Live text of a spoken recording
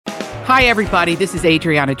Hi, everybody. This is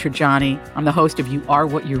Adriana Trajani. I'm the host of You Are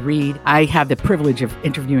What You Read. I have the privilege of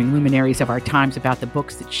interviewing luminaries of our times about the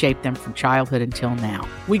books that shaped them from childhood until now.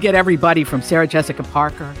 We get everybody from Sarah Jessica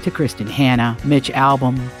Parker to Kristen Hanna, Mitch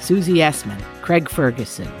Albom, Susie Essman, Craig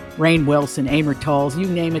Ferguson, Rainn Wilson, Amor Tolls, you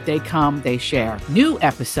name it, they come, they share. New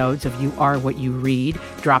episodes of You Are What You Read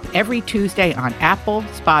drop every Tuesday on Apple,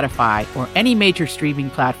 Spotify, or any major streaming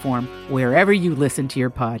platform wherever you listen to your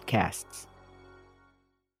podcasts.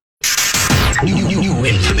 New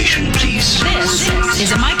information, please. This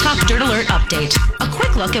is a My Talk Dirt Alert update. A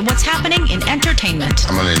quick look at what's happening in entertainment.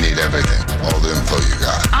 I'm gonna need everything, all the info you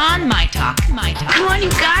got. On My Talk. My Talk. Come on,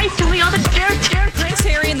 you guys, tell me all the dirt. Prince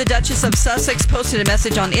Harry and the Duchess of Sussex posted a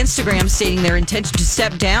message on Instagram stating their intention to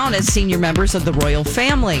step down as senior members of the royal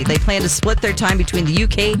family. They plan to split their time between the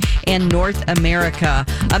UK and North America.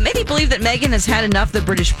 Many believe that Meghan has had enough of the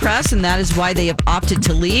British press, and that is why they have opted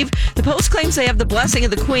to leave. The Post claims they have the blessing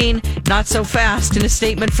of the Queen. Not so fast. In a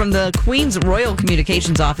statement from the Queen's Royal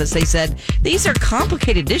Communications Office, they said, these are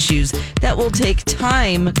complicated issues that will take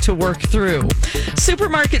time to work through.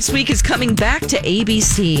 Supermarkets Week is coming back to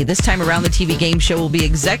ABC. This time around, the TV game show will be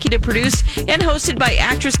executive produced and hosted by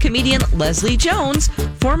actress-comedian Leslie Jones,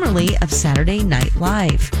 formerly of Saturday Night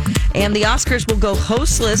Live. And the Oscars will go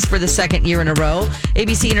hostless for the second year in a row.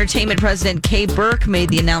 ABC Entertainment President Kay Burke made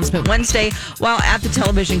the announcement Wednesday while at the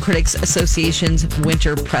Television Critics Association's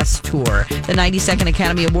Winter Press Tour. The 92nd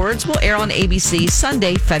Academy Awards will air on ABC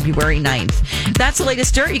Sunday, February 9th. That's the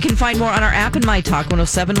latest dirt. You can find more on our app and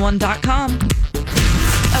mytalk1071.com.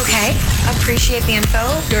 Okay, appreciate the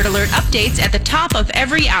info. Dirt Alert updates at the top of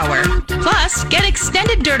every hour. Plus, get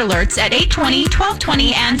extended Dirt Alerts at 8:20,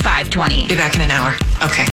 12:20, and 5:20. Be back in an hour. Okay.